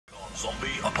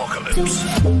Zombie Apocalypse.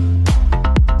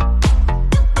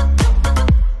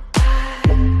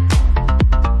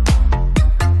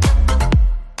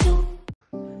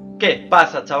 ¿Qué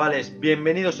pasa, chavales?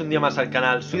 Bienvenidos un día más al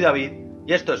canal, soy David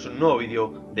y esto es un nuevo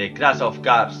vídeo de Clash of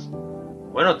Clans.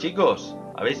 Bueno, chicos,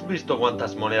 ¿habéis visto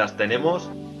cuántas monedas tenemos?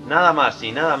 Nada más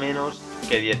y nada menos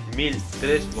que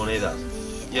 10.003 monedas.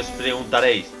 Y os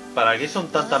preguntaréis, ¿para qué son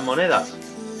tantas monedas?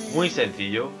 Muy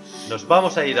sencillo, nos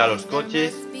vamos a ir a los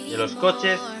coches y en los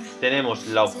coches tenemos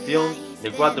la opción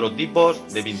de 4 tipos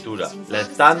de pintura: la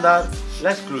estándar,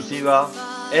 la exclusiva,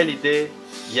 élite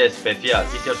y especial.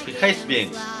 Y si os fijáis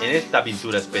bien en esta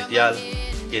pintura especial,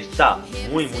 que está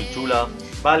muy chula,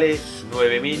 vale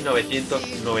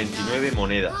 9.999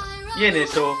 monedas. Y en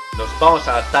eso nos vamos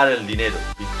a gastar el dinero.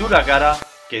 Pintura cara,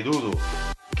 que dudo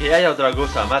que haya otra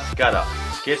cosa más cara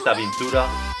que esta pintura.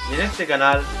 Y en este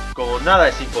canal, como nada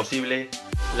es imposible,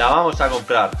 la vamos a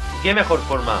comprar. Y qué mejor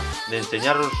forma de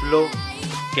enseñároslo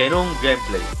que en un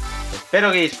gameplay.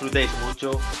 Espero que disfrutéis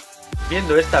mucho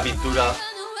viendo esta pintura,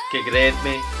 que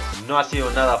creedme, no ha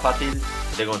sido nada fácil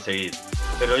de conseguir,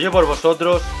 pero yo por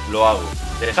vosotros lo hago.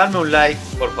 Dejadme un like,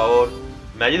 por favor,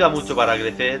 me ayuda mucho para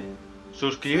crecer.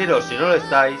 Suscribiros si no lo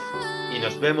estáis y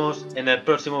nos vemos en el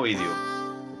próximo vídeo.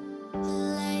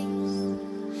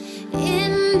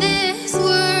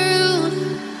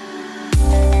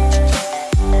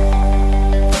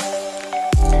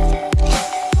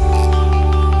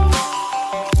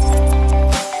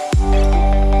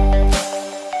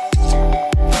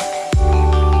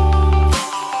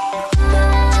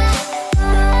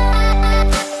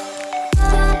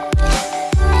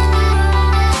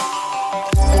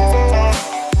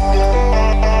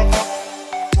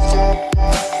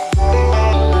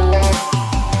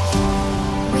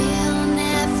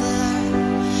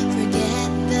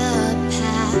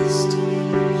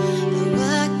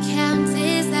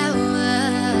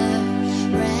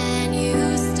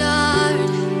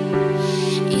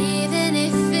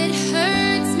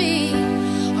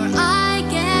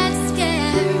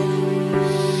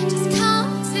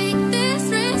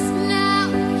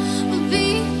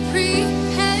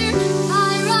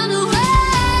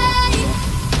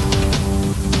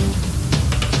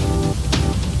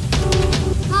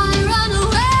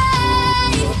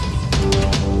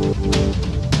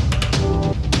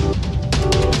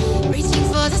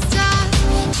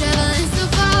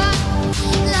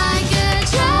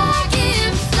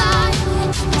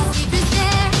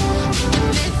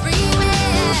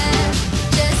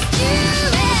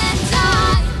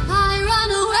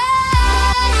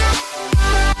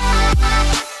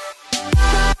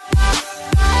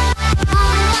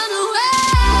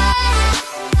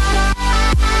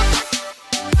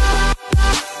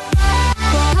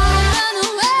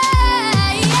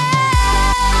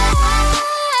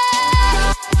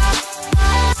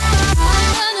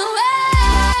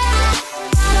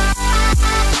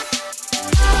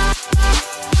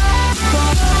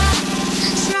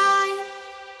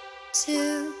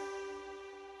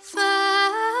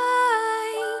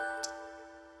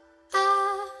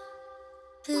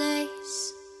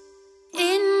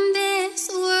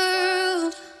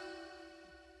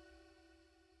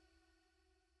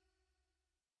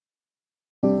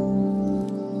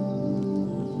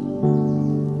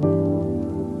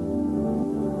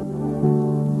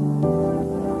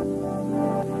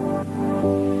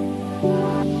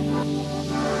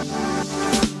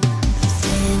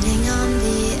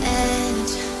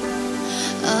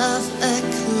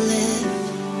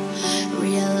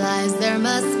 There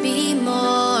must be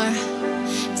more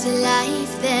to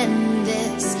life than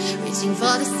this. Reaching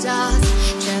for the stars,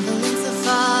 traveling so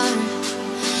far,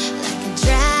 like a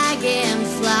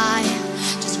dragonfly.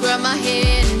 Just grab my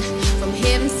hand.